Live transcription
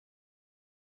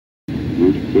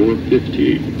Route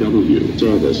 450 W.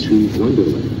 Service to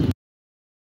Wonderland.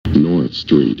 North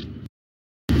Street.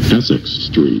 Essex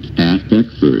Street at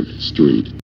Beckford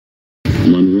Street.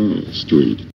 Monroe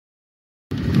Street.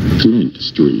 Flint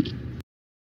Street.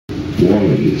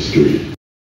 Warren Street.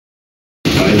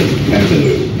 Island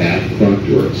Avenue at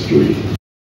Proctor Street.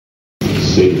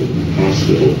 Salem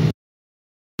Hospital.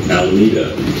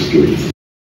 Alameda Street.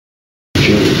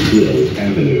 Cherry Hill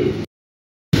Avenue.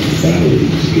 Valley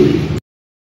Street.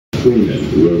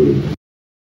 Freeman Road.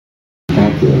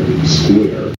 Hawthorne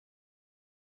Square.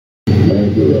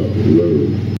 Marlborough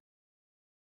Road.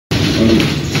 Arnold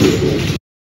Circle.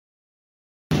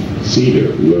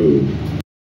 Cedar Road.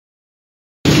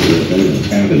 Ravenna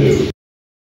Avenue.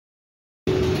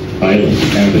 Island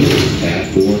Avenue at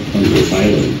 400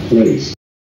 Island Place.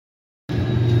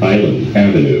 Island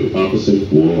Avenue opposite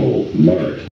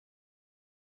Walmart.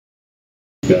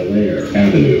 Bel Air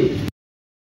Avenue.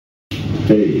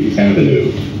 Bay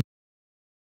Avenue.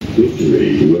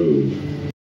 Victory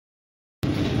Road.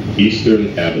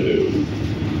 Eastern Avenue.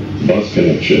 Bus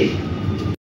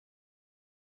connection.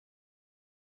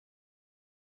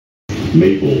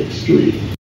 Maple Street.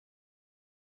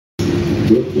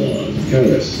 Brooklawn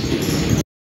Terrace.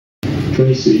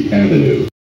 Tracy Avenue.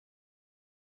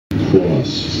 Cross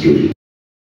Street.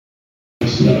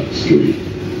 Chestnut Street.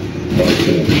 Bus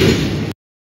connection.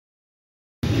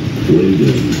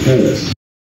 Linden Terrace.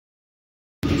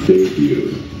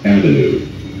 Bayview Avenue.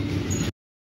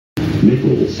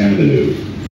 Nichols Avenue.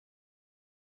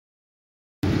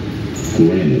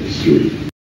 Granite Street.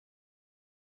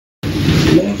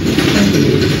 Lawton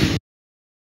Avenue.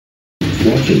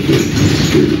 Washington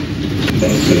Street.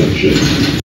 Bus connection.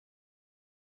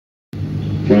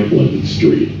 Franklin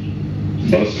Street.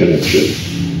 Bus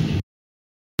connection.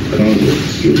 Congress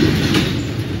Street.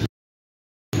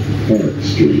 Park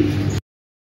Street.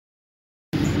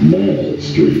 Mall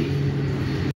Street.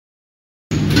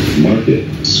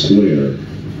 Market Square.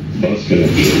 Bus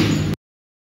connection.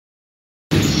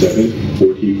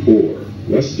 744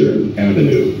 Western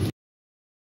Avenue.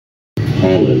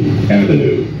 Holland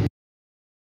Avenue.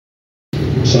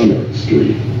 Summer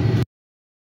Street.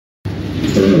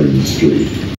 Burn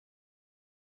Street.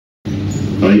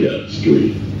 Ida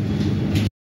Street.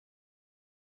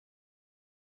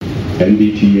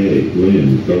 MBTA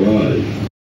Lynn Garage.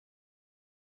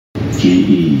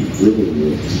 GE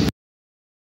Riverworks.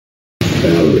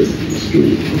 Ballard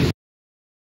Street.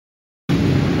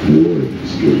 Ward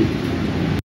Street.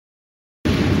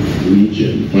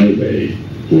 Legion Highway.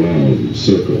 Brown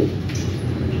Circle.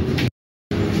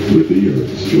 Revere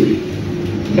Street.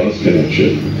 Bus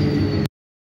connection.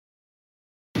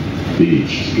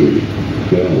 Beach Street.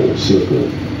 Bell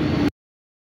Circle.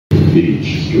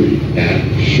 Beach Street at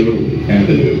Shirley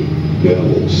Avenue.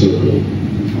 Bell Circle.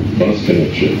 Bus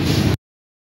connection.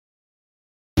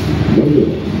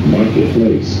 Wonderland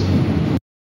Marketplace.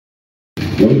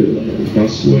 Wonderland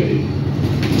Busway.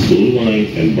 Blue Line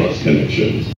and bus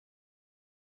connection.